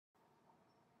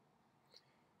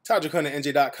Todderick Hunt at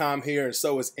NJ.com here, and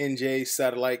so is NJ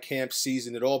Satellite Camp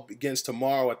season. It all begins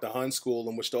tomorrow at the Hunt School,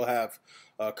 in which they'll have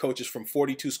coaches from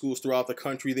 42 schools throughout the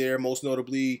country there, most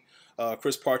notably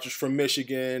Chris Partridge from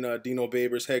Michigan, Dino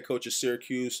Babers, head coach of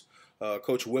Syracuse,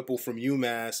 Coach Whipple from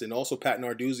UMass, and also Pat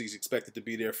Narduzzi is expected to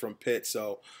be there from Pitt.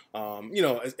 So,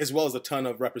 as well as a ton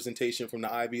of representation from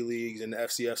the Ivy Leagues and the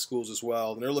FCS schools as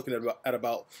well. And they're looking at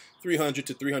about 300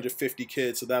 to 350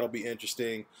 kids, so that'll be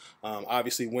interesting.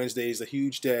 Obviously, Wednesday is a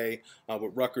huge day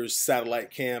with Rutgers Satellite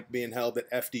Camp being held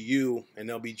at FDU, and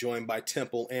they'll be joined by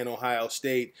Temple and Ohio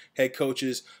State head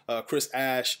coaches Chris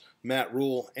Ash, Matt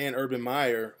Rule, and Urban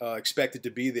Meyer expected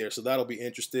to be there, so that'll be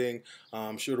interesting.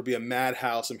 I'm sure it'll be a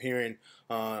madhouse. I'm hearing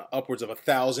upwards of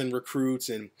 1,000 recruits,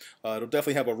 and it'll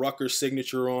definitely have a Rutgers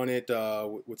signature on it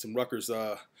with some Rutgers,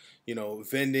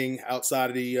 vending outside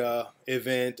of the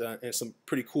event and some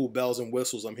pretty cool bells and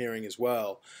whistles I'm hearing as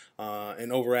well.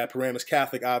 And over at Paramus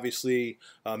Catholic, obviously,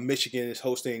 Michigan is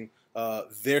hosting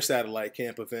their satellite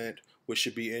camp event, which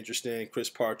should be interesting. Chris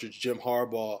Partridge, Jim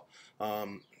Harbaugh,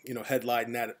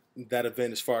 headlining that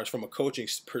event as far as from a coaching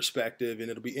perspective, and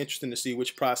it'll be interesting to see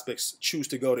which prospects choose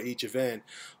to go to each event.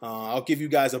 I'll give you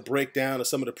guys a breakdown of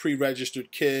some of the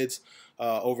pre-registered kids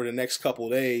over the next couple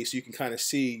of days, so you can kind of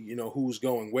see, who's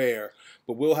going where.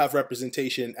 But we'll have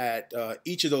representation at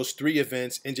each of those three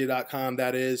events, NJ.com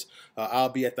that is. I'll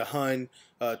be at the Hun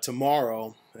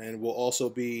tomorrow, and we'll also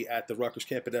be at the Rutgers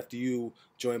camp at FDU,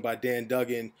 joined by Dan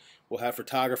Duggan. We'll have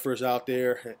photographers out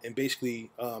there and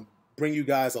basically bring you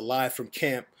guys a live from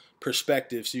camp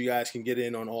perspective so you guys can get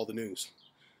in on all the news.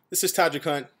 This is Todderick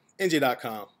Hunt,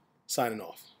 NJ.com, signing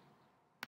off.